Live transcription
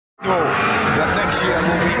score that next year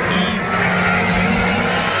will be even.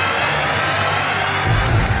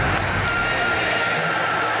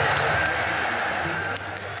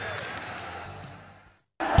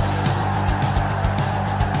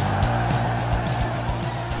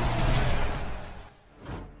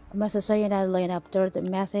 Manchester United lineup third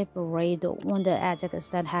massive parade on the Ajax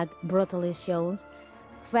Ten Hag brutally shows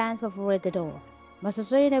fans favorite the door.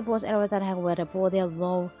 Manchester United boss Erik Ten Hag were reported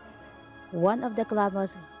low, one of the club's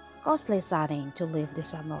most costly signing to leave this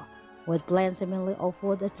summer, with plans seemingly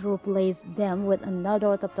afoot to replace them with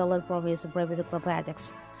another top talent from his previous club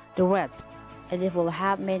Ajax. The Reds, and it will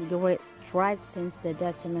have made great strides since the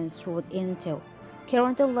Dutchman strode into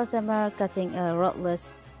current last summer, cutting a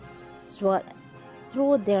ruthless sweat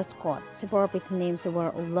through their squad. Several big names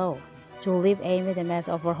were low to leave amid a mass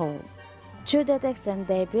overhaul. To that extent,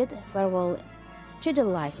 they bid farewell to the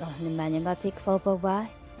likes of Nemanja Matic, Pogba,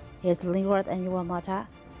 his Lingard and Juan Mata.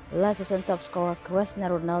 Last season top scorer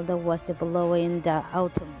Cristiano Ronaldo was below in the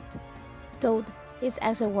autumn, though his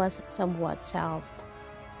exit was somewhat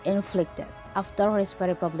self-inflicted after his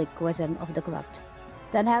very public criticism of the club.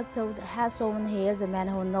 Ten Hag has shown he is a man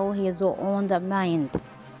who knows his own mind,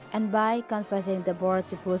 and by confessing the board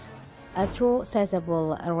to push a true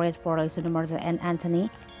sizable raise for Alexander Martin and Anthony,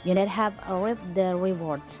 United have reaped the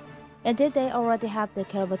rewards. Indeed, they already have the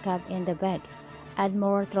Carabao Cup in the bag, and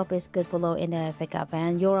more trophies could follow in the FA Cup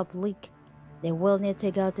and Europa League. They will need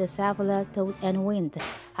to go to Sevilla and win,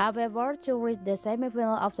 however, to reach the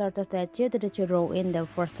semi-final after Thursday due to the draw in the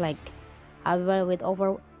first leg. However, with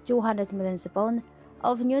over £200 million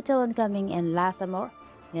of new talent coming in last summer,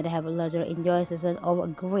 United have larger enjoy season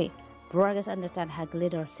of great progress under Ten Hag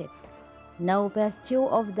leadership. Now phase 2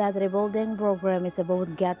 of that rebuilding program is about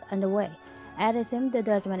to get underway, and it seems the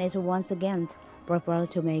Dutchman is once again prepared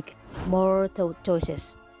to make more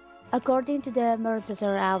choices. According to the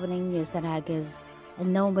Manchester Evening News, Ten Hag has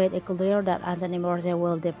now made it clear that Anthony Martial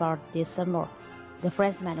will depart this summer. The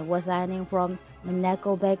Frenchman was signing from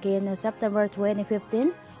Monaco back in September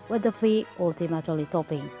 2015 with the fee ultimately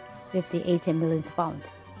topping £58 million.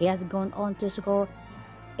 He has gone on to score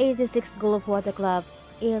 86 goals for the club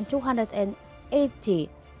in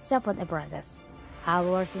 287 appearances.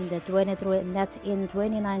 However, since the 23 net in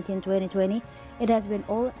 2019-2020, it has been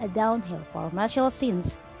all downhill for Martial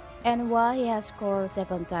since. And while he has scored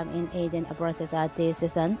 7 times in 18 appearances at this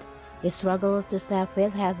season, his struggles to stay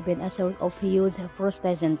fit has been a source of huge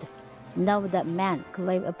frustration. Now that man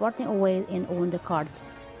claimed a parting away in on the cards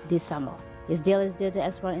this summer. His deal is due to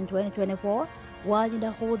expire in 2024, while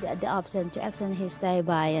United hold the option to extend his stay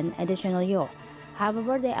by an additional year.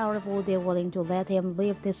 However, they are reportedly willing to let him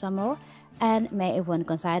leave this summer and may even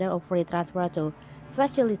consider a free transfer to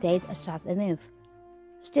facilitate such a move.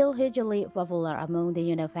 Still hugely popular among the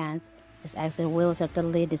United fans, his exit will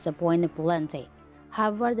certainly disappoint plenty.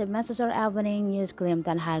 However, the Manchester Evening News claimed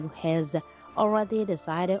Ten Hag has already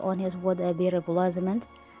decided on his would-be replacement,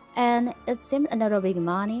 and it seemed another big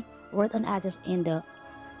money worth on Ajax in the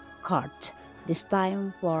cards, this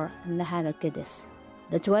time for Mohamed Kudus.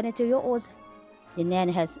 The 22-year-old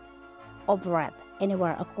United has operated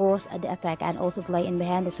anywhere across the attack and also play in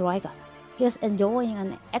behind the striker. He is enjoying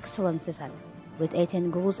an excellent season, with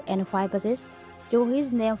 18 goals and 5 assists to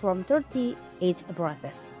his name from 38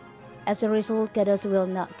 appearances. As a result, Kudus will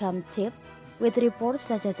not come cheap, with reports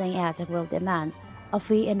suggesting Ajax will demand a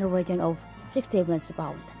fee in the region of £60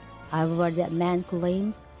 million. However, that man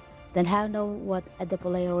claims Ten Hag knows what the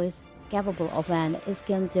player is capable of and is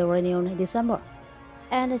keen to renew this summer.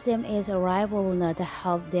 And the same is rival will not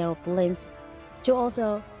help their plans to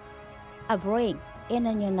also bring in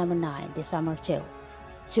a new number 9 this summer too.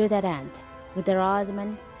 To that end, with the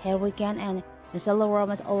Rosman, Harry Kane and Marcelo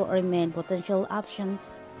Ramos all remain potential options